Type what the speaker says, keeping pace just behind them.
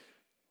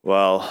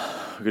Well,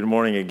 good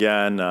morning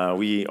again.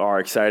 We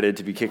are excited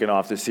to be kicking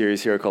off this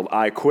series here called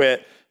I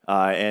Quit,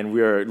 and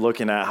we are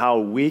looking at how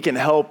we can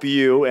help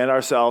you and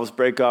ourselves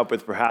break up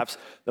with perhaps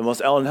the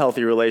most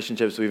unhealthy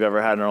relationships we've ever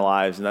had in our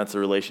lives, and that's the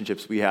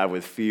relationships we have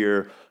with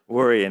fear,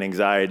 worry, and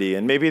anxiety.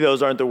 And maybe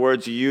those aren't the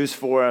words you use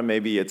for them.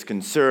 Maybe it's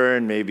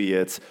concern, maybe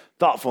it's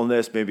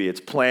thoughtfulness, maybe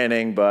it's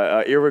planning,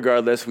 but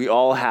irregardless, we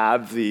all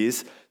have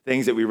these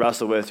things that we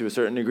wrestle with to a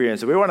certain degree. And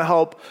so we want to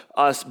help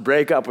us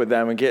break up with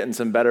them and get in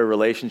some better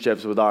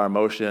relationships with our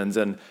emotions.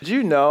 And did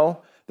you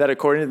know that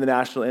according to the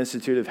National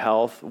Institute of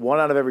Health, 1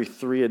 out of every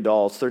 3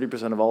 adults,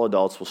 30% of all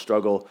adults will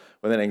struggle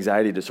with an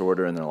anxiety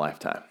disorder in their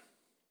lifetime?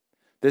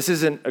 This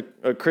isn't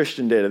a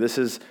Christian data. This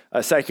is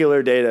a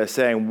secular data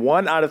saying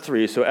 1 out of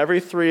 3. So every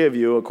 3 of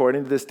you,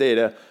 according to this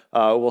data,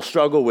 will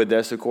struggle with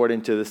this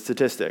according to the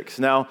statistics.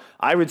 Now,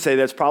 I would say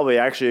that's probably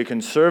actually a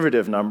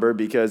conservative number,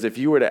 because if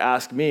you were to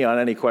ask me on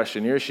any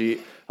questionnaire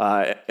sheet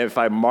if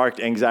I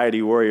marked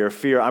anxiety, worry, or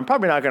fear, I'm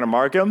probably not going to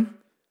mark them,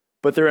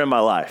 but they're in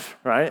my life,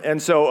 right?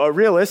 And so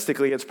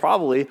realistically, it's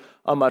probably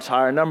a much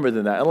higher number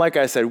than that. And like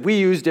I said, we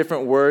use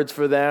different words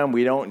for them.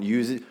 We don't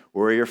use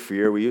worry or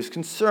fear. We use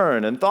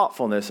concern and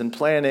thoughtfulness and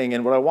planning.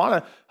 And what I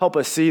want to help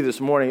us see this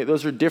morning,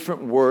 those are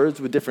different words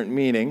with different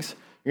meanings.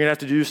 You're going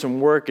to have to do some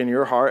work in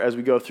your heart as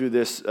we go through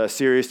this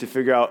series to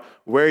figure out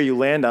where you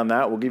land on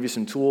that. We'll give you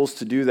some tools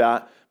to do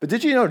that. But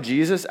did you know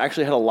Jesus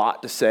actually had a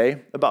lot to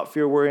say about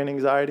fear, worry, and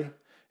anxiety?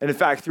 And in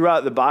fact,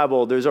 throughout the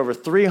Bible, there's over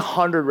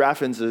 300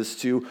 references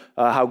to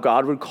how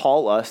God would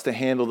call us to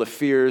handle the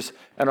fears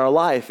in our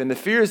life. And the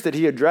fears that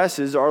he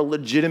addresses are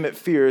legitimate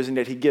fears, and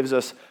yet he gives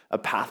us a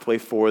pathway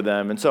for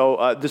them. And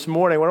so this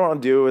morning, what I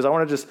want to do is I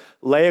want to just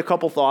lay a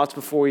couple thoughts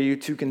before you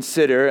to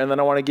consider, and then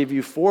I want to give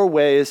you 4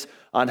 ways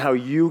on how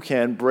you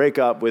can break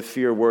up with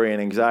fear, worry,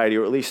 and anxiety,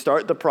 or at least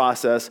start the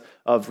process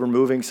of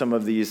removing some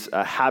of these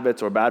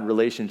habits or bad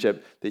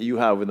relationship that you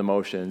have with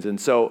emotions. And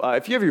so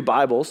if you have your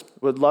Bibles,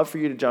 would love for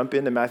you to jump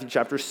into Matthew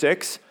chapter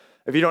 6.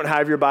 If you don't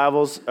have your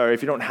Bibles, or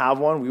if you don't have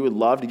one, we would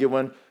love to get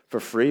one for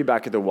free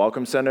back at the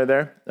Welcome Center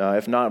there.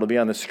 If not, it'll be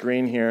on the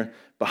screen here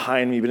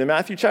behind me. But in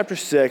Matthew chapter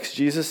 6,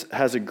 Jesus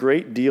has a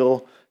great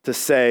deal to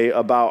say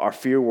about our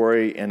fear,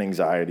 worry, and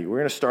anxiety. We're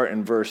going to start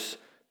in verse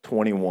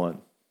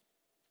 21.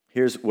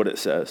 Here's what it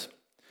says.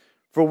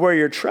 For where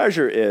your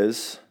treasure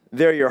is,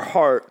 there your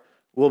heart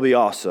will be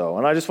also.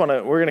 And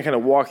we're going to kind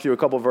of walk through a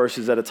couple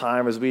verses at a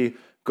time as we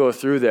go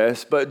through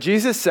this. But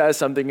Jesus says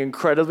something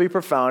incredibly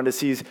profound as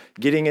he's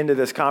getting into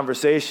this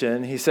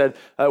conversation. He said,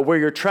 where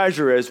your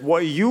treasure is,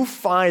 what you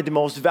find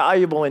most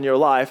valuable in your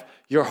life,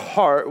 your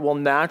heart will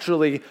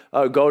naturally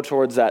go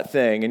towards that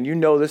thing. And you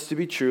know this to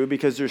be true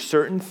because there's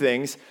certain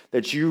things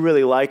that you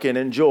really like and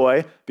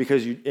enjoy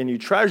because you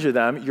treasure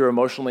them, you're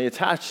emotionally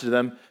attached to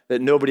them,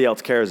 that nobody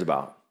else cares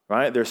about,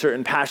 right? There are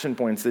certain passion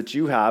points that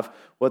you have.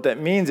 What that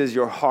means is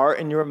your heart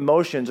and your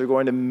emotions are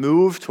going to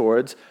move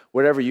towards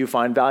whatever you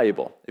find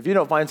valuable. If you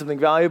don't find something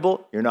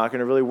valuable, you're not going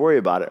to really worry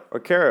about it or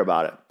care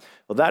about it.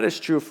 Well, that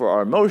is true for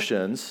our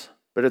emotions,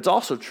 but it's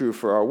also true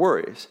for our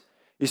worries.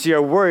 You see,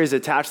 our worries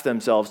attach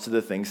themselves to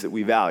the things that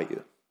we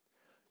value.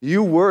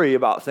 You worry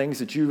about things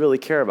that you really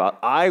care about.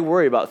 I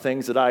worry about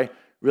things that I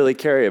really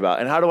care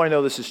about. And how do I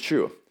know this is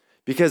true?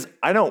 Because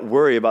I don't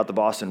worry about the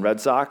Boston Red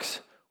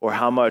Sox or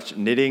how much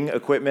knitting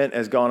equipment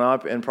has gone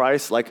up in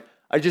price. Like,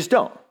 I just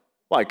don't.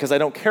 Why? Because I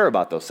don't care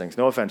about those things.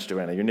 No offense,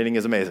 Joanna. Your knitting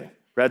is amazing.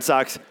 Red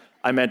Sox,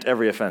 I meant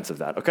every offense of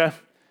that, okay?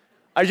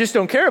 I just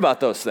don't care about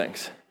those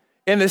things.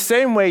 In the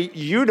same way,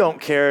 you don't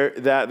care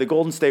that the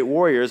Golden State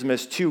Warriors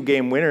missed 2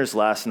 game winners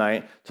last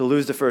night to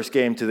lose the first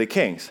game to the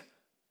Kings.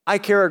 I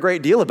care a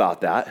great deal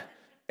about that.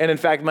 And in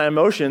fact, my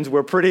emotions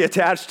were pretty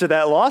attached to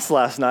that loss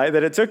last night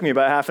that it took me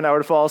about half an hour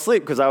to fall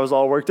asleep because I was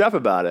all worked up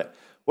about it.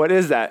 What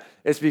is that?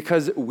 It's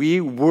because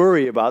we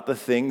worry about the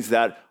things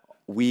that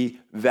we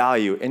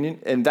value.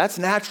 And that's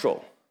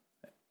natural.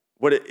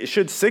 What it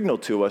should signal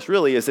to us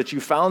really is that you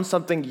found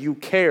something you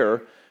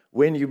care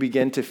when you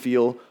begin to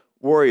feel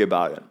worry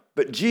about it.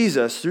 But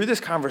Jesus, through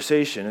this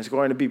conversation, is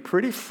going to be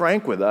pretty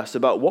frank with us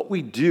about what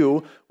we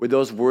do with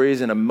those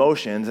worries and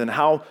emotions and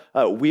how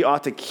we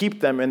ought to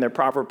keep them in their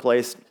proper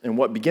place and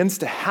what begins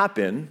to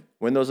happen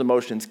when those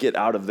emotions get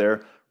out of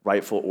their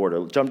rightful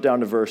order. Jump down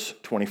to verse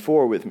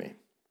 24 with me.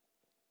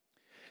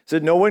 It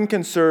said, no one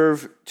can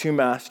serve 2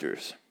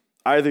 masters.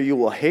 Either you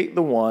will hate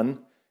the one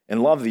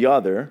and love the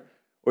other,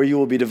 or you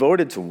will be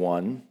devoted to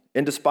one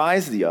and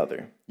despise the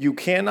other. You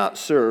cannot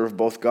serve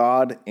both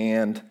God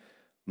and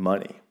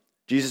money.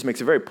 Jesus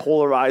makes a very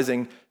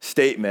polarizing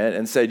statement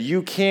and said,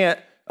 you can't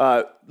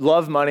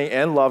love money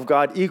and love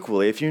God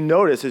equally. If you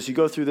notice, as you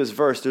go through this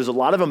verse, there's a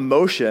lot of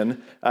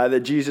emotion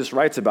that Jesus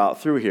writes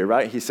about through here,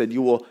 right? He said,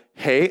 you will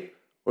hate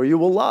or you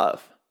will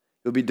love.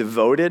 You'll be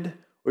devoted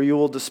or you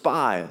will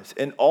despise.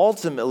 And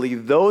ultimately,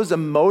 those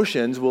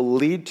emotions will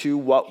lead to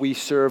what we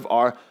serve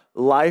our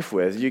life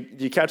with.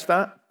 You catch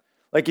that?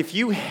 Like if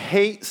you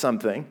hate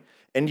something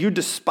and you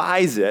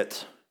despise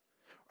it,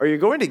 are you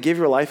going to give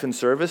your life in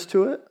service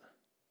to it?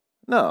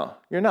 No,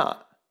 you're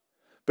not.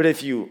 But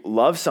if you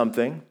love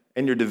something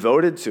and you're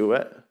devoted to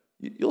it,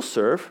 you'll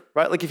serve,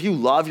 right? Like if you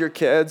love your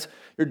kids,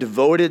 you're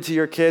devoted to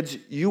your kids,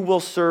 you will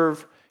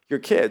serve your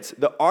kids.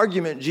 The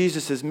argument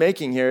Jesus is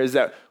making here is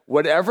that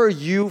whatever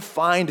you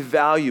find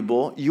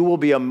valuable, you will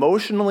be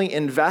emotionally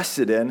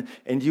invested in,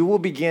 and you will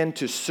begin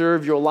to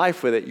serve your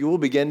life with it. You will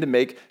begin to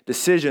make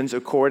decisions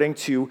according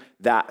to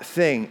that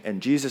thing.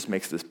 And Jesus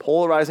makes this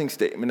polarizing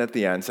statement at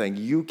the end saying,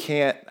 you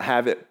can't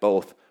have it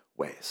both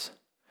ways.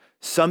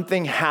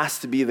 Something has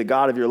to be the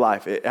God of your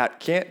life. It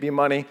can't be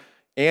money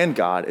and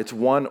God. It's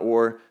one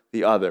or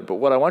the other. But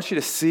what I want you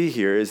to see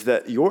here is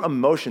that your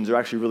emotions are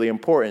actually really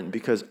important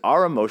because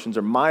our emotions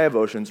or my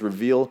emotions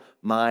reveal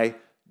my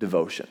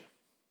devotion.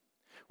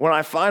 When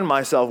I find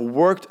myself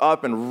worked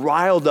up and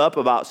riled up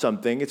about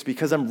something, it's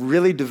because I'm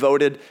really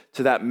devoted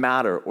to that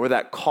matter or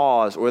that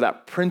cause or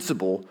that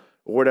principle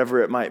or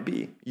whatever it might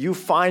be. You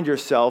find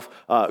yourself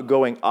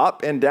going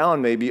up and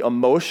down maybe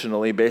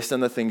emotionally based on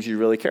the things you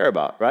really care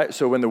about, right?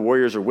 So when the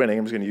Warriors are winning,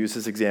 I'm just going to use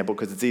this example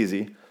because it's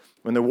easy.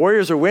 When the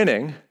Warriors are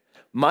winning,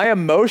 my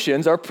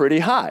emotions are pretty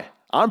high.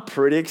 I'm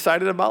pretty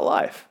excited about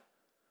life.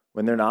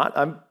 When they're not,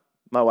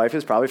 my wife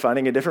is probably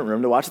finding a different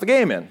room to watch the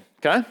game in,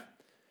 okay?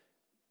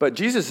 But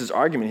Jesus'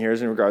 argument here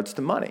is in regards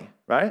to money,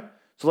 right?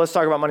 So let's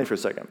talk about money for a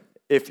second.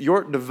 If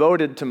you're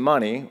devoted to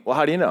money, well,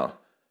 how do you know?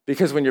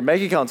 Because when your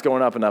bank account's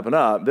going up and up and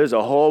up, there's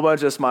a whole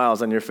bunch of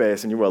smiles on your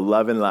face and you are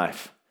loving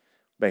life.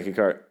 Bank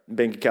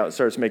account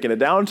starts making a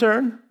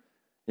downturn,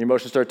 your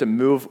emotions start to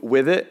move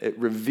with it. It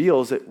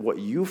reveals that what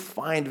you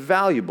find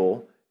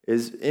valuable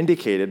is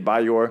indicated by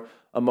your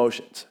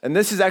emotions. And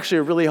this is actually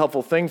a really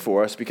helpful thing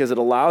for us because it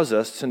allows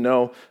us to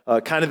know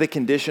kind of the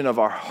condition of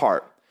our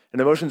heart. And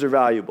emotions are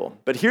valuable.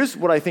 But here's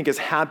what I think has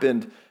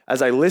happened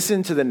as I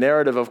listen to the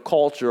narrative of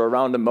culture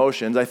around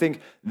emotions. I think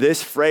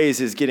this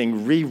phrase is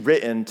getting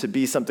rewritten to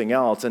be something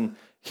else. And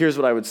here's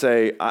what I would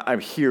say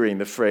I'm hearing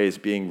the phrase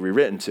being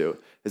rewritten to,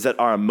 is that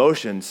our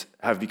emotions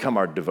have become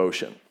our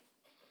devotion.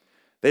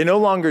 They no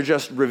longer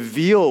just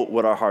reveal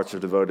what our hearts are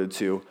devoted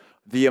to.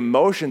 The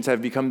emotions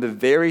have become the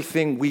very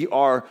thing we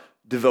are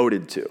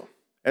devoted to.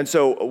 And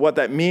so what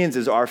that means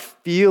is our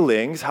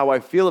feelings, how I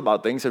feel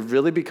about things, have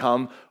really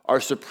become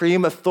our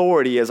supreme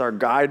authority as our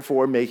guide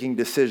for making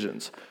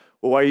decisions.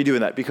 Well, why are you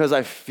doing that? Because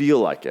I feel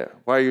like it.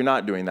 Why are you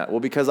not doing that? Well,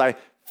 because I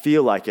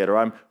feel like it, or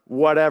I'm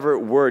whatever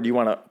word you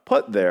want to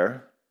put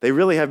there, they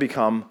really have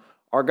become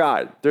our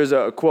guide. There's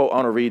a quote I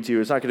want to read to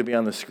you. It's not going to be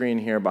on the screen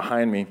here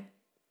behind me,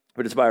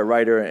 but it's by a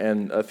writer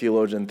and a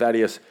theologian,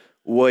 Thaddeus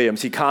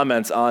Williams. He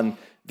comments on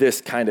this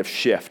kind of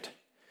shift.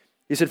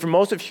 He said, for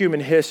most of human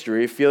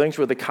history, feelings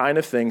were the kind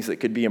of things that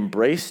could be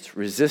embraced,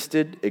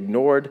 resisted,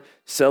 ignored,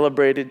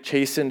 celebrated,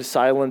 chastened,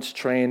 silenced,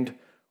 trained,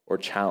 or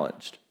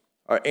challenged.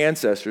 Our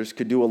ancestors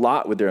could do a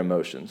lot with their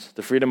emotions.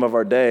 The freedom of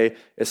our day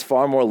is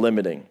far more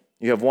limiting.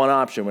 You have one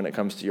option when it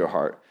comes to your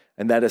heart,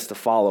 and that is to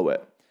follow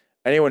it.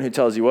 Anyone who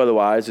tells you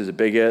otherwise is a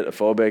bigot, a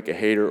phobic, a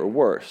hater, or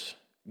worse.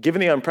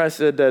 Given the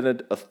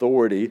unprecedented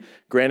authority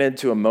granted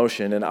to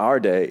emotion in our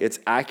day, it's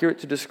accurate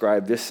to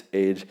describe this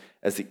age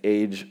as the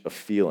age of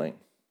feeling.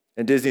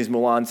 In Disney's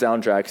Mulan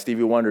soundtrack,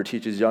 Stevie Wonder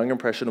teaches young,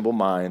 impressionable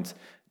minds,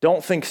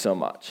 don't think so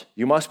much.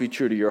 You must be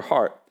true to your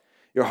heart.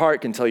 Your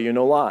heart can tell you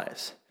no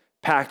lies.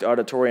 Packed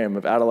auditorium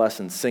of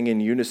adolescents sing in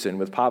unison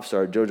with pop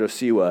star Jojo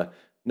Siwa,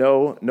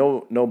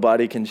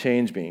 nobody can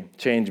change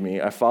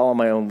me. I follow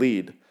my own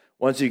lead.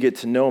 Once you get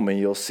to know me,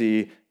 you'll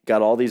see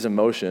got all these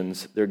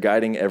emotions. They're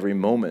guiding every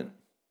moment.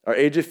 Our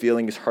age of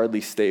feeling is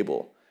hardly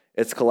stable.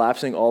 It's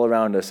collapsing all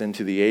around us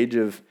into the age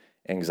of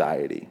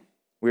anxiety.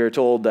 We are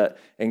told that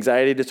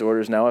anxiety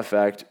disorders now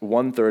affect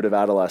 1/3 of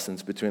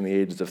adolescents between the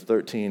ages of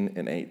 13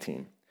 and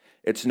 18.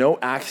 It's no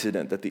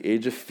accident that the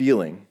age of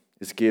feeling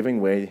is giving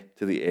way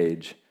to the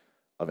age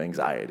of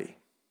anxiety.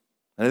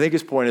 And I think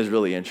his point is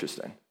really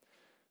interesting.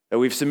 That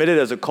we've submitted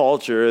as a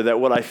culture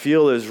that what I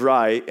feel is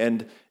right,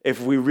 and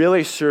if we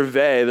really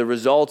survey the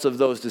results of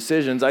those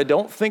decisions, I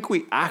don't think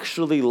we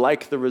actually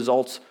like the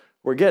results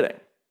we're getting.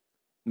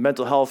 The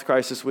mental health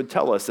crisis would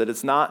tell us that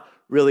it's not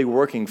really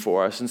working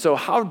for us. And so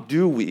how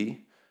do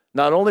we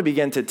not only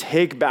begin to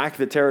take back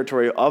the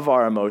territory of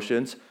our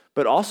emotions,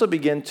 but also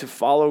begin to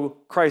follow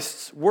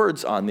Christ's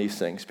words on these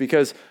things?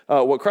 Because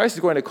what Christ is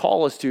going to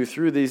call us to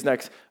through these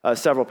next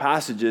several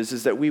passages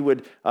is that we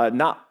would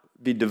not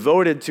be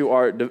devoted to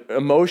our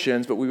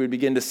emotions, but we would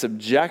begin to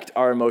subject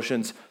our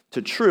emotions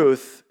to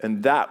truth,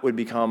 and that would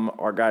become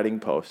our guiding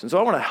post. And so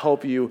I want to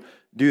help you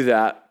do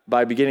that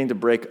by beginning to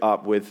break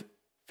up with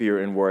fear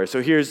and worry.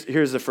 So here's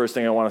the first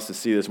thing I want us to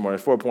see this morning.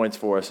 4 points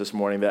for us this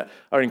morning that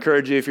I would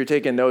encourage you, if you're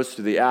taking notes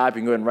through the app,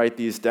 you can go ahead and write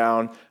these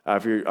down.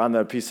 If you're on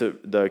the piece of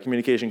the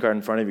communication card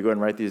in front of you, go ahead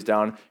and write these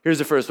down. Here's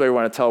the first way we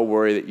want to tell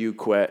worry that you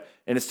quit,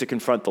 and it's to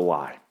confront the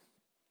lie.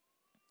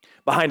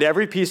 Behind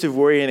every piece of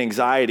worry and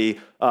anxiety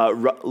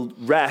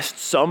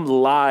rests some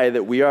lie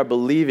that we are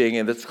believing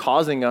and that's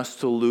causing us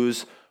to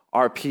lose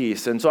our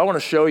peace. And so I want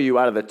to show you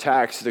out of the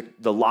text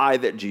the lie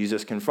that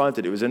Jesus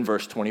confronted. It was in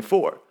verse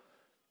 24.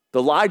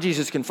 The lie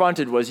Jesus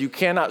confronted was, you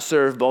cannot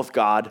serve both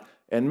God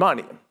and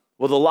money.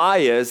 Well, the lie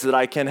is that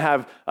I can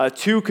have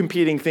two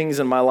competing things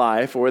in my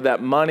life, or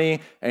that money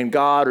and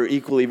God are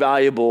equally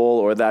valuable,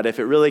 or that if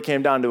it really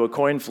came down to a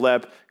coin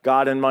flip,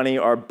 God and money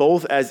are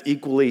both as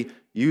equally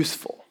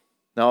useful.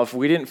 Now, if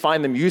we didn't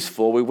find them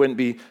useful, we wouldn't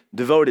be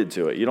devoted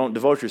to it. You don't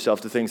devote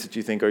yourself to things that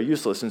you think are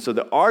useless. And so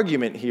the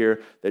argument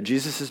here that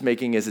Jesus is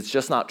making is it's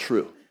just not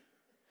true.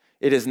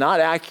 It is not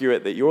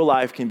accurate that your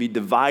life can be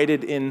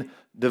divided in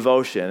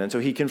devotion. And so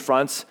he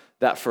confronts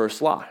that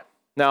first lie.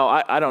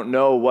 Now, I don't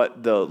know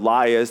what the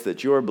lie is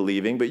that you're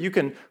believing, but you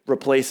can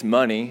replace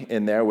money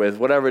in there with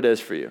whatever it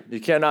is for you.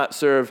 You cannot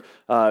serve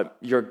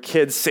your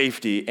kids'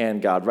 safety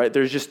and God, right?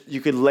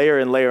 You could layer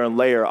and layer and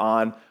layer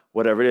on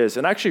whatever it is.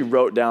 And I actually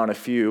wrote down a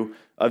few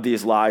of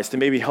these lies to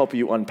maybe help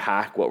you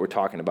unpack what we're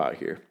talking about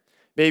here.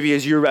 Maybe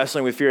as you're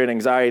wrestling with fear and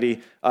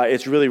anxiety,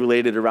 it's really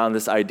related around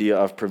this idea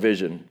of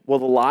provision. Well,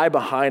 the lie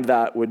behind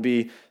that would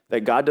be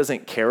that God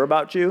doesn't care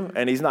about you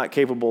and he's not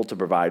capable to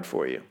provide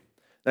for you.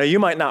 Now, you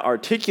might not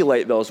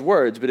articulate those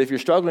words, but if you're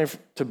struggling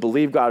to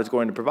believe God is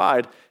going to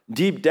provide,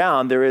 deep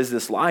down, there is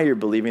this lie you're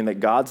believing that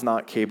God's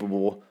not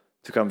capable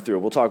to come through.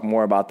 We'll talk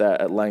more about that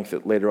at length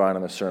later on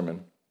in the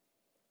sermon.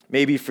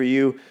 Maybe for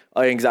you,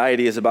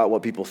 anxiety is about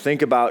what people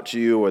think about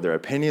you or their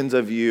opinions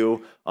of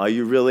you.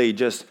 You really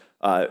just,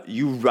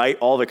 you write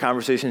all the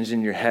conversations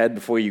in your head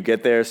before you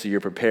get there so you're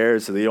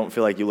prepared so that you don't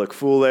feel like you look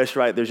foolish,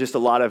 right? There's just a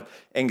lot of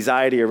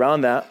anxiety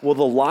around that. Well,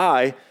 the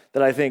lie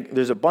that I think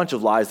there's a bunch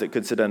of lies that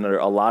could sit under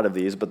a lot of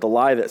these, but the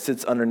lie that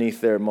sits underneath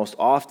there most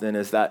often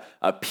is that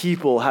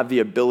people have the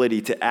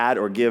ability to add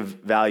or give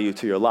value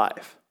to your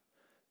life.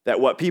 That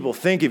what people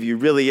think of you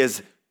really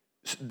is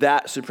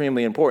that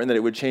supremely important that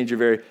it would change your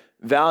very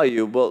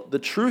value. Well, the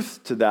truth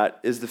to that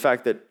is the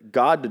fact that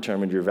God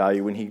determined your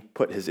value when he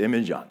put his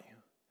image on you.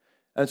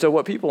 And so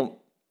what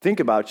people think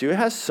about you, it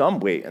has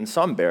some weight and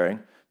some bearing,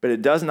 but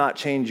it does not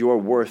change your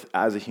worth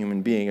as a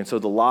human being. And so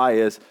the lie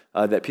is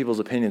that people's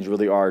opinions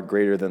really are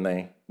greater than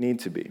they need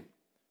to be.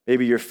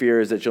 Maybe your fear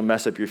is that you'll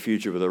mess up your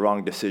future with a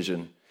wrong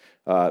decision.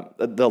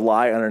 The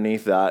lie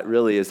underneath that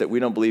really is that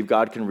we don't believe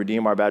God can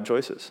redeem our bad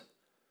choices.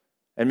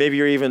 And maybe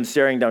you're even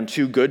staring down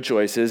two good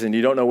choices and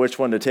you don't know which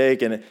one to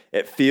take, and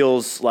it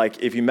feels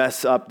like if you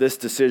mess up this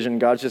decision,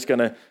 God's just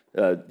going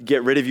to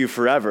get rid of you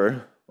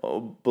forever.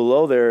 Well,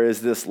 below there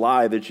is this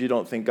lie that you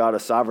don't think God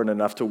is sovereign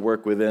enough to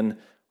work within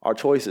our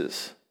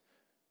choices,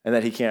 and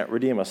that he can't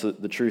redeem us.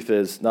 The truth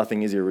is,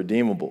 nothing is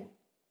irredeemable.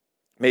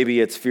 Maybe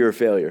it's fear of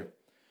failure.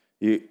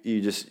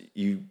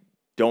 You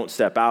don't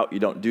step out, you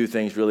don't do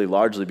things really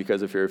largely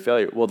because of fear of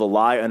failure. Well, the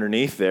lie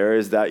underneath there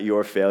is that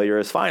your failure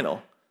is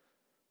final.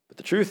 But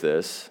the truth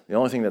is, the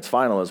only thing that's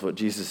final is what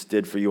Jesus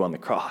did for you on the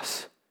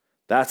cross.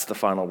 That's the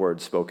final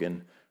word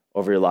spoken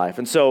over your life.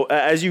 And so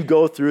as you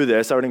go through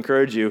this, I would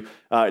encourage you,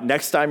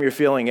 next time you're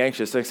feeling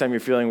anxious, next time you're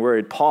feeling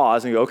worried,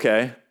 pause and go,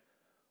 okay,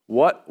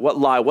 what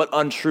lie, what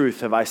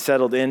untruth have I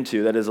settled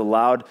into that has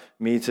allowed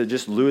me to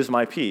just lose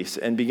my peace,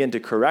 and begin to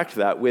correct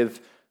that with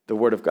the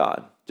Word of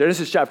God.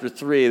 Genesis chapter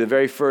 3, the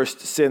very first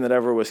sin that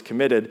ever was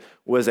committed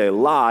was a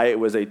lie. It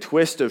was a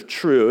twist of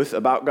truth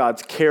about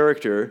God's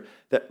character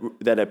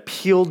that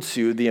appealed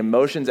to the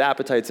emotions,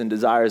 appetites, and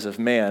desires of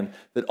man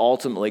that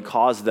ultimately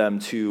caused them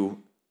to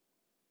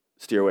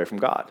steer away from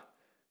God.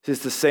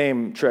 It's the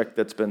same trick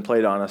that's been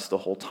played on us the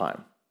whole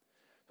time.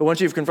 But once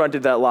you've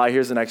confronted that lie,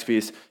 here's the next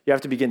piece. You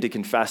have to begin to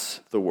confess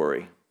the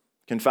worry.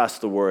 Confess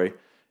the worry.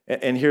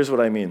 And here's what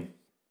I mean.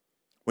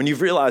 When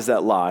you've realized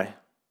that lie,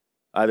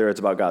 either it's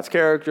about God's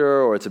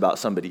character or it's about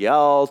somebody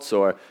else,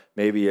 or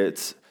maybe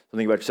it's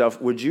something about yourself,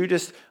 would you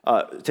just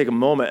take a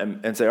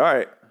moment and say, all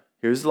right,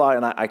 here's the lie,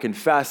 and I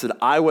confess that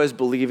I was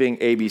believing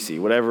ABC,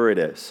 whatever it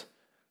is.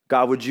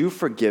 God, would you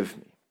forgive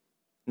me?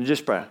 And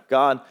just pray.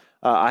 God,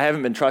 I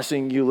haven't been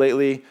trusting you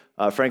lately.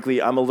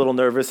 Frankly, I'm a little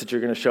nervous that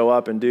you're going to show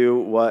up and do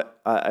what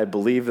I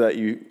believe that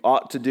you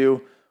ought to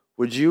do.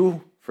 Would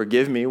you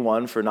forgive me,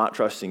 one, for not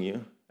trusting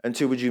you? And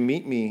two, would you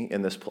meet me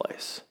in this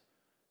place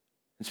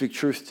and speak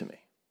truth to me?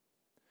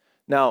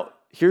 Now,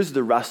 here's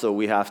the wrestle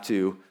we have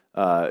to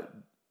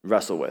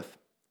wrestle with.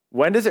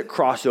 When does it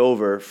cross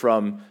over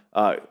from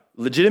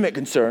legitimate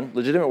concern,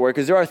 legitimate worry,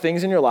 because there are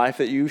things in your life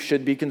that you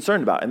should be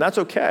concerned about, and that's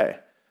okay.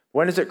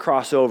 When does it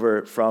cross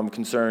over from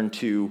concern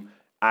to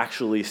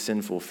actually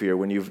sinful fear,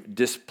 when you've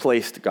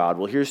displaced God?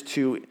 Well,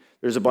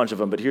 there's a bunch of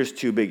them, but here's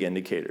two big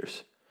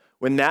indicators.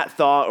 When that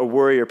thought or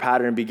worry or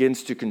pattern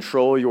begins to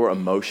control your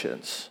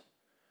emotions,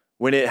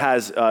 when it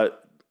has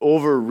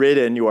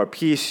overridden your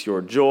peace,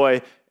 your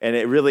joy, and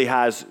it really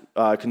has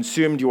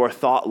consumed your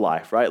thought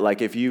life, right?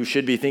 Like if you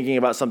should be thinking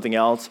about something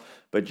else,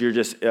 but you're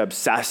just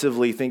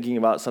obsessively thinking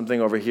about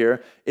something over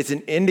here, it's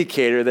an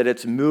indicator that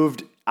it's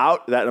moved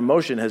out, that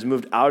emotion has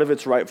moved out of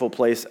its rightful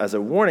place as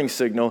a warning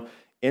signal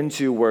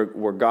into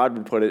where God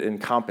would put it, in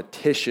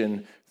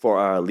competition for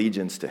our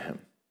allegiance to him.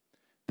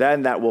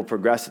 Then that will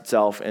progress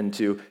itself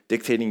into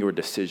dictating your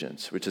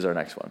decisions, which is our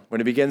next one. When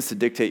it begins to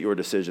dictate your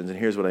decisions, and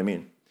here's what I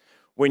mean.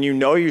 When you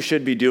know you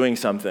should be doing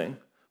something,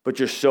 but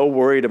you're so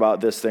worried about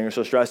this thing or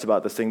so stressed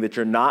about this thing that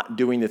you're not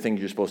doing the things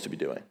you're supposed to be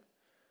doing.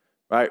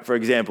 right? For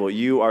example,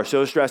 you are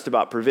so stressed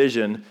about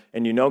provision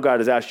and you know God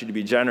has asked you to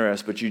be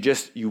generous, but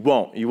you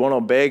won't. You won't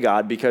obey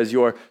God because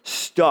you're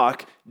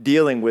stuck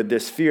dealing with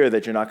this fear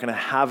that you're not going to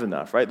have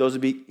enough, right? Those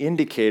would be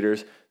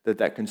indicators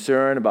that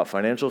concern about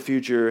financial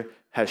future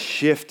has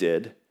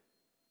shifted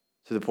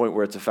to the point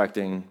where it's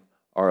affecting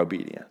our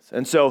obedience.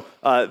 And so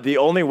the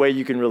only way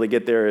you can really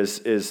get there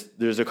is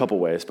there's a couple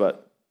ways,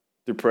 but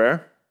through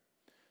prayer,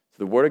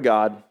 through the Word of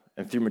God,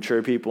 and through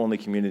mature people in the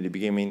community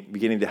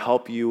beginning to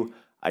help you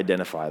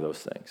identify those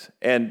things.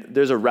 And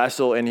there's a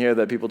wrestle in here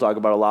that people talk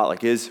about a lot,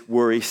 like, is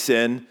worry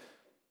sin?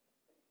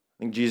 I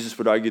think Jesus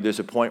would argue there's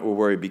a point where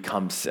worry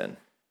becomes sin.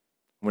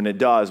 When it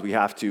does, we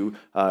have to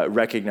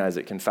recognize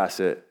it, confess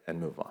it, and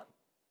move on.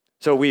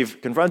 So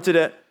we've confronted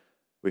it,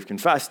 we've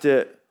confessed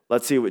it.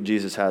 Let's see what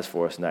Jesus has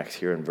for us next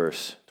here in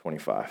verse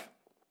 25.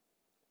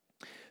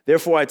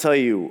 Therefore, I tell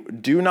you,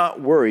 do not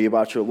worry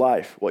about your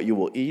life, what you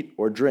will eat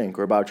or drink,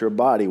 or about your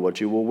body,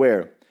 what you will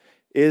wear.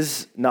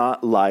 Is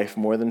not life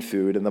more than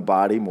food, and the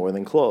body more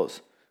than clothes?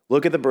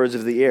 Look at the birds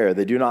of the air.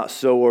 They do not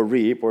sow or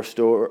reap or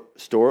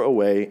store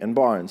away in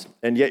barns,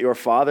 and yet your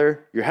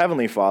Father, your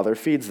heavenly Father,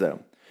 feeds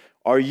them.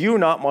 Are you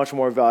not much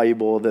more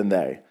valuable than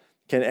they?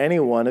 Can any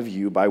one of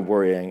you, by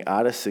worrying,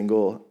 add a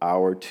single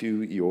hour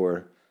to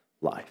your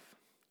life?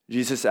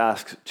 Jesus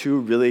asks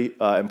two really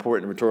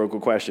important rhetorical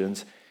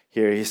questions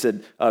here. He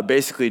said,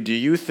 basically, do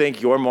you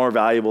think you're more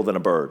valuable than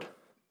a bird?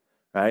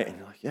 Right? And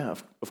you're like, yeah,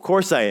 of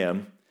course I am.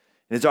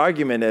 And his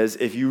argument is,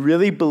 if you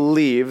really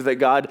believe that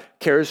God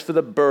cares for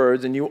the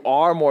birds and you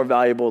are more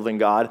valuable than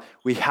God,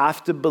 we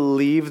have to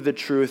believe the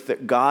truth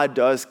that God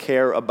does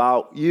care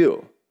about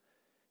you.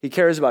 He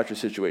cares about your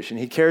situation.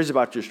 He cares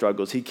about your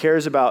struggles. He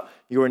cares about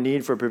your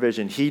need for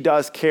provision. He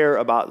does care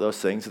about those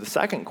things. The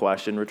second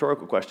question,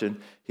 rhetorical question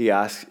he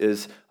asks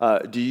is,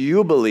 do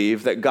you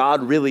believe that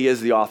God really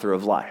is the author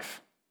of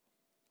life?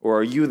 Or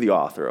are you the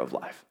author of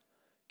life?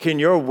 Can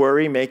your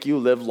worry make you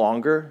live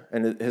longer?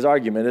 And his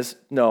argument is,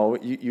 no,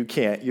 you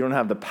can't. You don't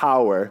have the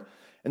power.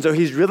 And so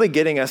he's really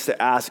getting us to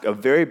ask a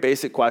very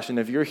basic question.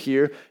 If you're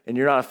here and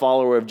you're not a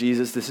follower of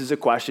Jesus, this is a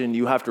question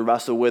you have to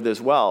wrestle with as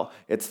well.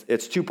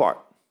 It's two-part.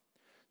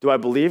 Do I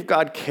believe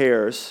God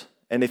cares?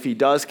 And if he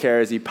does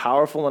care, is he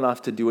powerful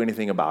enough to do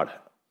anything about it?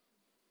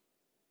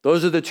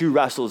 Those are the two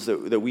wrestles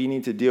that we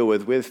need to deal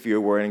with fear,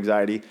 worry, and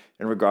anxiety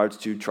in regards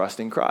to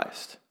trusting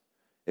Christ.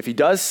 If he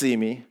does see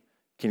me,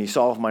 can he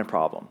solve my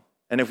problem?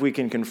 And if we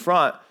can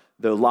confront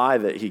the lie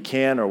that he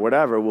can or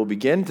whatever, we'll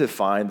begin to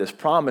find this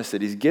promise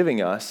that he's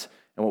giving us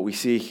and what we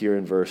see here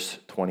in verse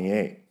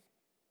 28. He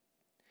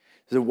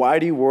said, why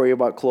do you worry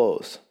about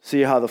clothes?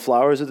 See how the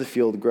flowers of the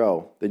field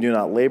grow. They do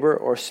not labor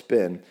or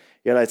spin.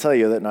 Yet I tell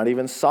you that not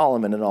even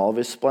Solomon in all of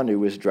his splendor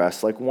was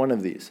dressed like one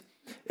of these.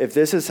 If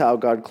this is how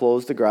God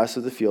clothes the grass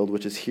of the field,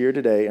 which is here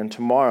today and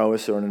tomorrow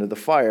is thrown into the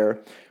fire,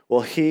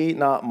 will he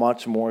not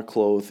much more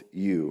clothe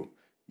you,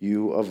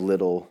 you of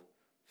little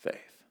faith?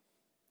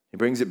 He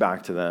brings it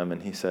back to them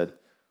and he said,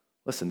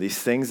 listen, these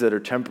things that are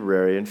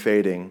temporary and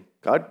fading,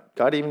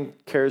 God even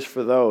cares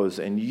for those,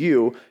 and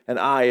you and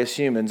I as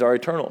humans are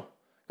eternal.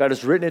 God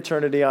has written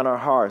eternity on our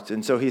hearts.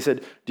 And so he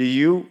said, do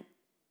you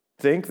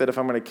think that if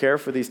I'm going to care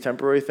for these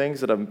temporary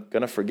things that I'm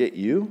going to forget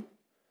you?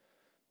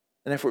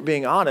 And if we're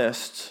being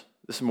honest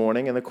this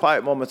morning in the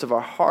quiet moments of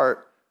our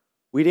heart,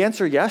 we'd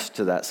answer yes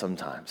to that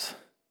sometimes.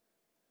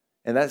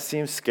 And that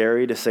seems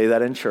scary to say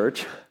that in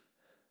church,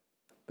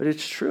 but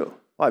it's true.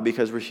 Why?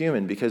 Because we're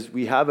human, because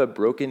we have a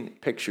broken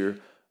picture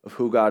of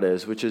who God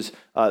is, which is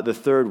the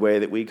third way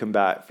that we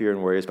combat fear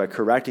and worry is by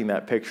correcting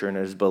that picture and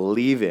is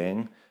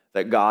believing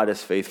that God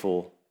is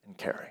faithful and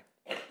caring.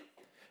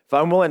 If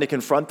I'm willing to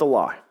confront the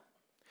lie,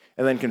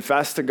 and then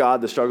confess to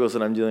God the struggles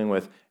that I'm dealing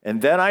with,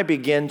 and then I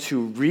begin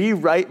to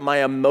rewrite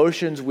my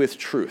emotions with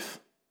truth.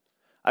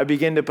 I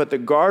begin to put the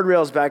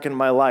guardrails back in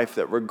my life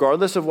that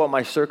regardless of what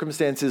my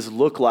circumstances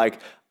look like,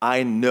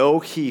 I know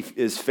he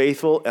is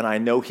faithful and I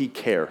know he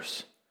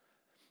cares.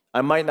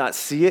 I might not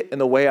see it in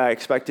the way I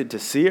expected to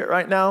see it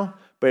right now,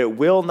 but it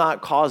will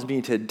not cause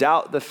me to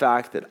doubt the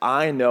fact that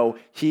I know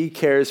he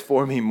cares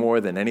for me more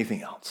than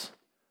anything else.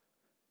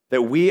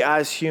 That we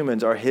as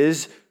humans are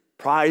his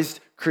prized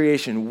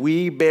creation.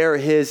 We bear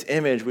his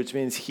image, which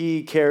means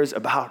he cares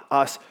about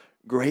us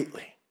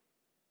greatly.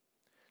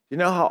 You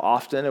know how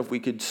often if we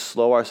could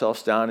slow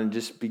ourselves down and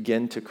just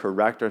begin to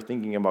correct our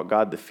thinking about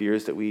God, the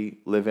fears that we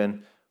live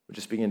in would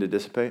just begin to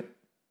dissipate?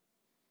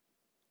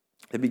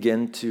 They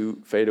begin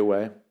to fade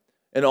away.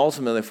 And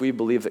ultimately, if we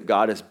believe that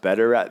God is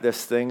better at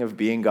this thing of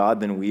being God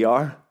than we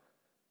are,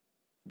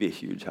 it'd be a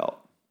huge help.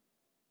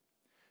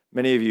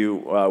 Many of you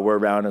were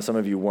around, and some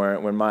of you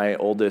weren't. When my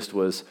oldest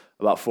was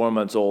about 4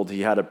 months old,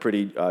 he had a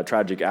pretty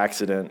tragic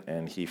accident,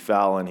 and he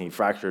fell and he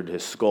fractured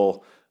his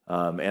skull.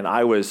 And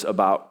I was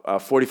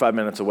about 45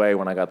 minutes away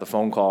when I got the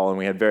phone call, and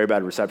we had very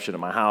bad reception at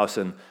my house.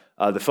 And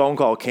the phone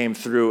call came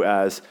through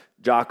as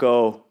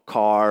Jocko,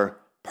 car,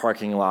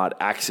 parking lot,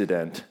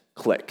 accident,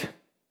 click.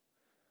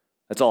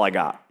 That's all I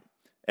got.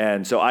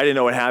 And so I didn't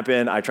know what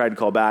happened. I tried to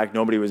call back.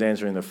 Nobody was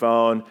answering the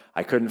phone.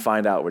 I couldn't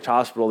find out which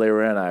hospital they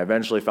were in. I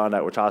eventually found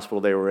out which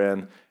hospital they were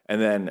in. And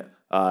then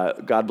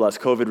God bless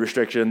COVID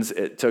restrictions.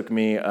 It took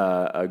me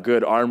a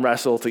good arm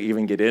wrestle to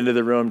even get into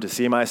the room to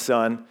see my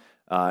son.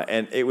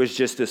 And it was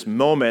just this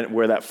moment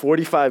where that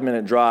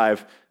 45-minute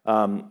drive,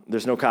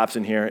 there's no cops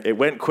in here. It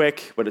went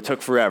quick, but it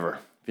took forever,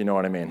 if you know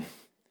what I mean.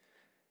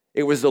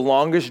 It was the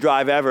longest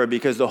drive ever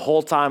because the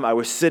whole time I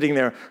was sitting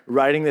there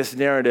writing this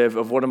narrative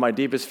of one of my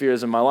deepest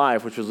fears in my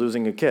life, which was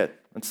losing a kid.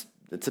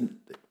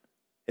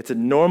 It's a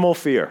normal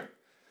fear.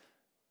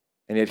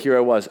 And yet here I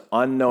was,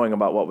 unknowing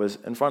about what was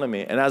in front of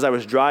me. And as I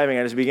was driving,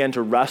 I just began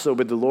to wrestle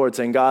with the Lord,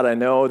 saying, God, I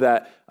know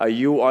that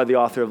you are the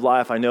author of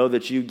life. I know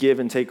that you give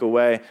and take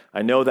away.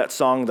 I know that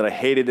song that I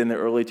hated in the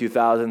early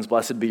 2000s,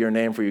 blessed be your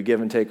name for you give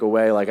and take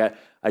away. Like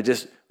I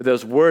just,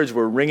 those words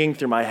were ringing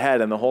through my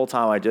head. And the whole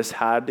time I just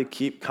had to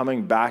keep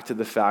coming back to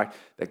the fact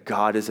that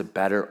God is a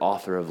better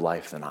author of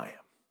life than I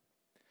am.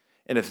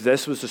 And if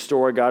this was the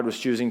story God was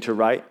choosing to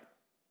write,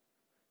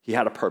 he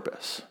had a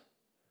purpose.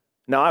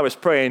 Now, I was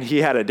praying he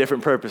had a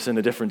different purpose and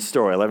a different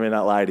story. Let me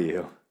not lie to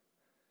you.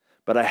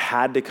 But I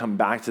had to come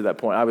back to that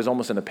point. I was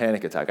almost in a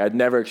panic attack. I'd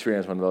never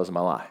experienced one of those in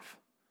my life.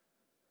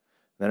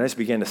 Then I just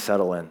began to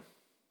settle in.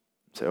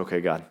 Say,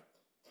 okay, God,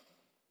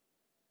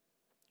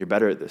 you're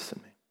better at this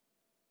than me.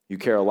 You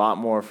care a lot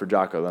more for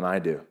Jocko than I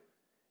do.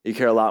 You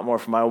care a lot more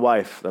for my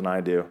wife than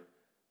I do.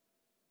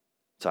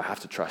 So I have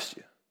to trust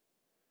you.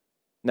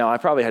 Now, I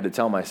probably had to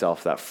tell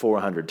myself that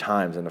 400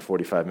 times in a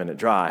 45-minute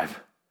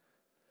drive.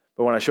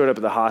 But when I showed up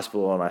at the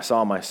hospital and I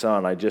saw my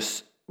son, I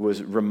just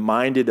was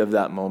reminded of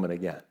that moment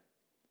again.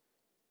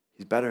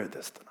 He's better at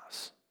this than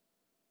us.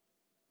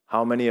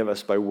 How many of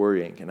us, by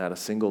worrying, can add a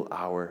single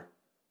hour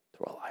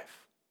to our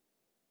life?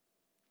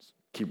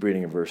 Keep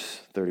reading in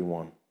verse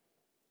 31.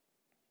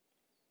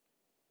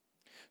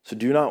 So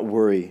do not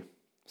worry,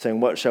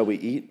 saying, what shall we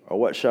eat, or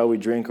what shall we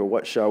drink, or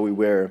what shall we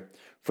wear?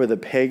 For the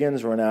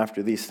pagans run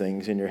after these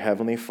things, and your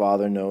heavenly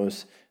Father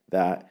knows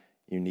that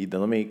you need them.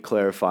 Let me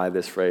clarify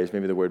this phrase.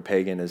 Maybe the word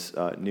pagan is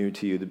new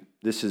to you.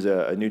 This is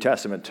a New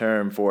Testament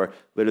term for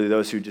literally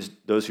those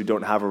who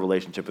don't have a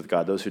relationship with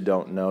God, those who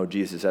don't know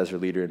Jesus as their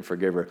leader and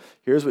forgiver.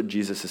 Here's what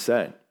Jesus is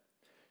saying.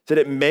 He said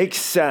it makes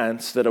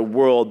sense that a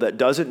world that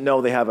doesn't know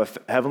they have a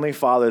heavenly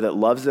Father that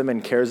loves them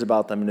and cares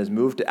about them and is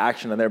moved to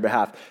action on their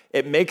behalf,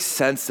 it makes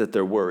sense that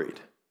they're worried.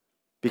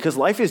 Because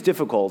life is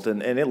difficult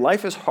and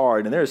life is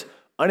hard and there's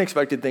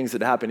unexpected things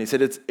that happen. He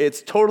said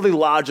it's totally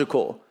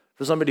logical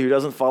for somebody who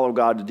doesn't follow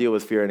God to deal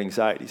with fear and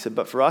anxiety. He said,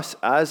 but for us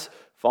as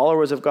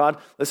followers of God,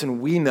 listen,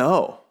 we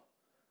know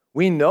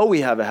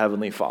we have a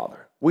heavenly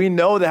Father. We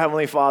know the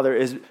heavenly Father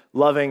is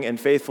loving and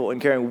faithful and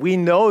caring. We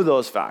know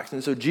those facts.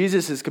 And so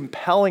Jesus is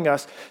compelling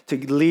us to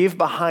leave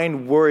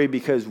behind worry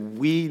because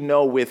we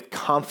know with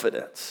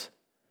confidence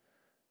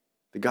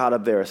the God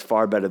up there is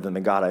far better than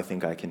the God I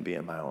think I can be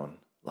in my own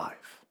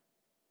life.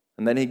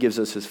 And then he gives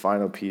us his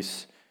final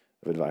piece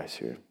of advice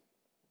here.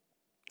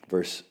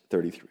 Verse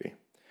 33.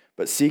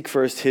 But seek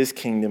first his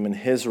kingdom and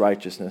his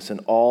righteousness, and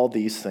all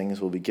these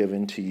things will be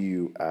given to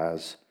you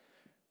as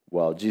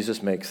well.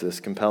 Jesus makes this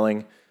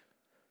compelling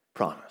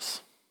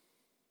promise.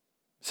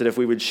 He said if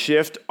we would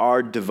shift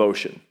our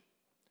devotion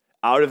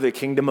out of the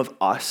kingdom of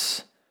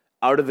us,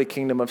 out of the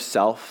kingdom of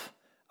self,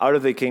 out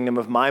of the kingdom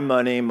of my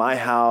money, my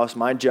house,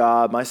 my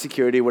job, my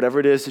security, whatever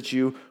it is that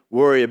you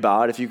worry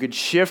about, if you could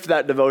shift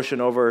that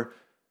devotion over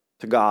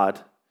to God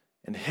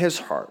and his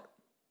heart,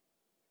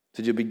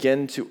 so you'll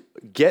begin to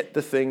get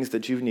the things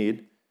that you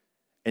need,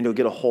 and you'll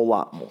get a whole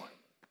lot more.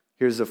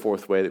 Here's the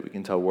fourth way that we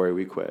can tell worry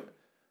we quit.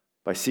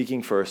 By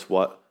seeking first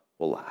what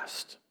will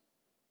last.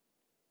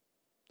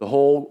 The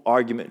whole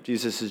argument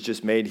Jesus has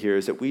just made here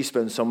is that we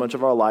spend so much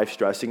of our life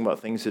stressing about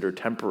things that are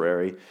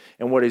temporary,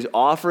 and what he's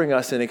offering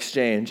us in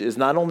exchange is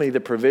not only the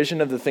provision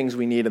of the things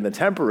we need in the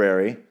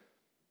temporary,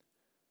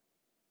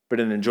 but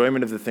an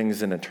enjoyment of the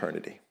things in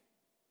eternity.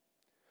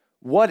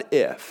 What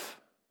if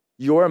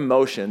your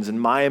emotions and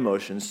my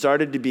emotions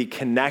started to be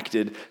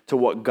connected to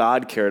what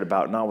God cared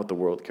about, not what the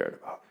world cared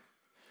about?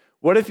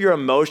 What if your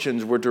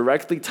emotions were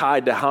directly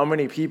tied to how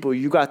many people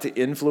you got to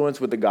influence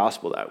with the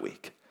gospel that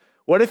week?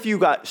 What if you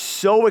got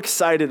so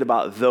excited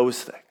about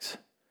those things?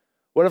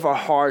 What if our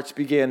hearts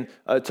began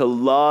to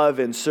love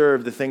and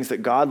serve the things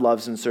that God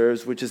loves and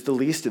serves, which is the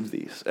least of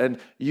these? And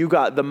you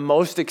got the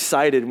most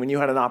excited when you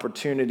had an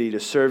opportunity to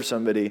serve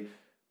somebody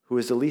who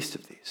is the least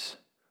of these?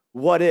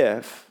 What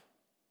if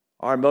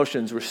our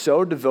emotions were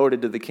so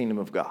devoted to the kingdom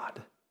of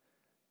God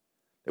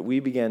that we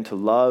began to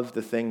love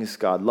the things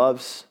God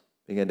loves,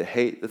 began to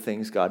hate the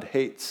things God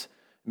hates,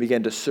 and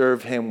began to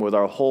serve him with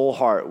our whole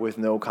heart with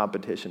no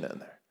competition in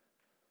there?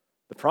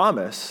 The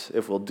promise,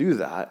 if we'll do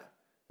that,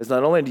 is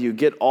not only do you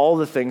get all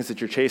the things that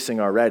you're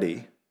chasing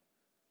already,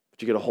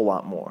 but you get a whole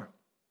lot more.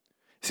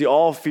 See,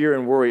 all fear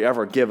and worry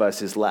ever give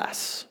us is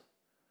less.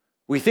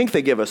 We think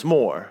they give us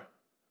more,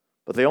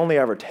 but they only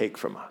ever take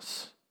from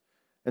us.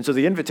 And so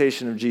the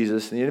invitation of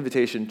Jesus and the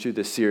invitation to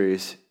this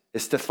series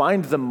is to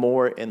find the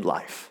more in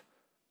life.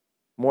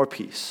 More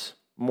peace,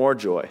 more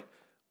joy,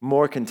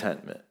 more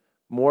contentment,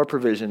 more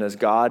provision as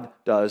God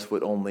does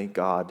what only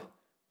God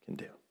can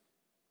do.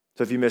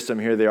 So if you missed them,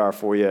 here they are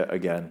for you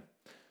again.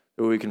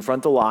 We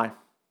confront the lie,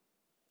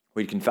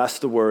 We'd confess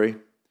the worry.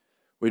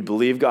 We'd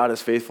believe God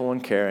is faithful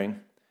and caring,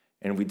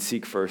 and we'd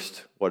seek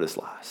first what is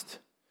last.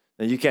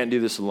 Now, you can't do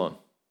this alone.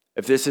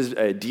 If this is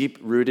a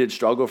deep-rooted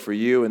struggle for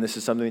you, and this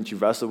is something that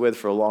you've wrestled with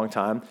for a long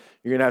time,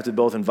 you're going to have to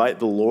both invite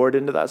the Lord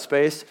into that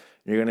space,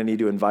 and you're going to need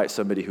to invite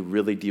somebody who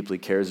really deeply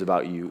cares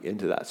about you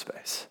into that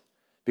space.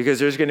 Because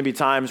there's going to be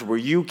times where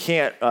you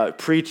can't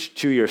preach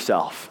to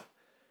yourself.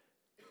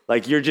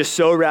 Like you're just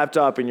so wrapped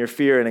up in your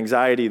fear and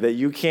anxiety that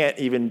you can't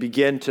even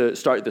begin to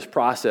start this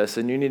process,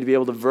 and you need to be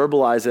able to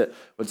verbalize it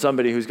with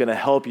somebody who's going to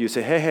help you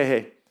say,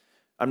 hey,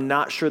 I'm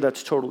not sure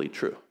that's totally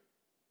true.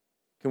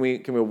 Can we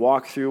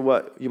walk through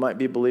what you might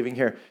be believing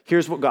here?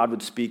 Here's what God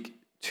would speak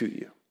to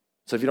you.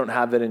 So if you don't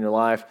have that in your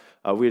life,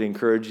 we'd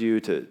encourage you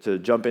to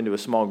jump into a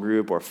small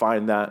group or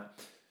find that.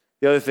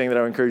 The other thing that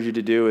I would encourage you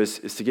to do is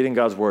to get in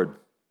God's Word.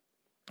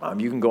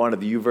 You can go onto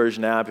the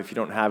YouVersion app. If you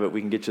don't have it,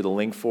 we can get you the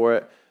link for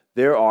it.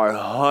 There are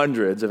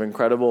hundreds of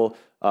incredible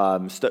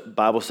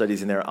Bible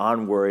studies in there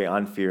on worry,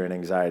 on fear, and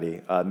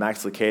anxiety.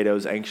 Max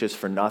Lucado's Anxious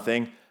for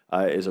Nothing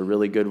is a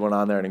really good one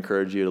on there. I'd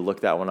encourage you to look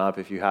that one up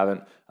if you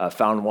haven't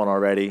found one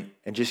already.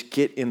 And just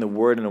get in the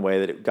Word in a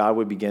way that God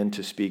would begin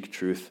to speak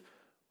truth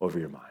over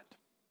your mind.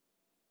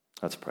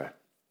 Let's pray.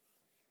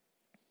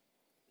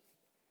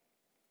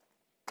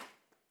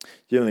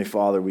 Dear Heavenly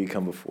Father, we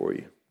come before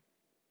you.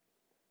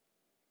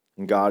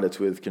 And God, it's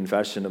with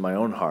confession in my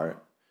own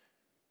heart,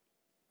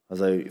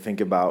 as I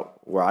think about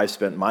where I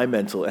spent my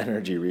mental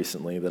energy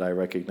recently, that I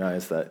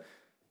recognize that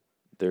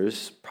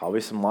there's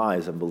probably some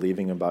lies I'm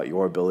believing about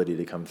your ability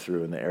to come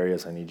through in the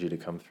areas I need you to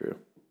come through.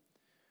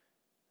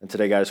 And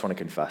today, God, I just want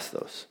to confess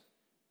those.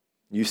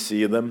 You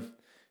see them,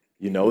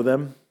 you know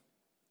them,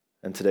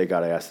 and today,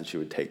 God, I ask that you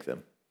would take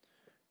them.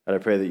 God, I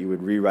pray that you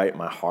would rewrite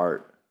my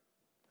heart,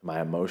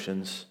 my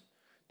emotions,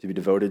 to be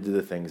devoted to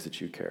the things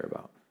that you care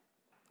about.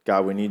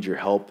 God, we need your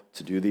help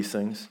to do these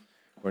things.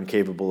 We're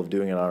incapable of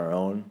doing it on our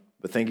own,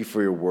 but thank you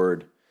for your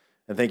word.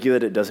 And thank you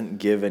that it doesn't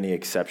give any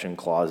exception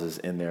clauses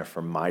in there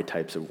for my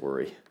types of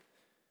worry.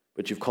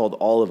 But you've called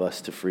all of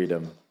us to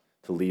freedom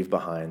to leave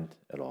behind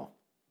it all.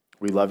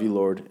 We love you,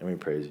 Lord, and we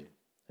praise you.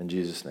 In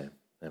Jesus' name,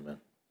 amen.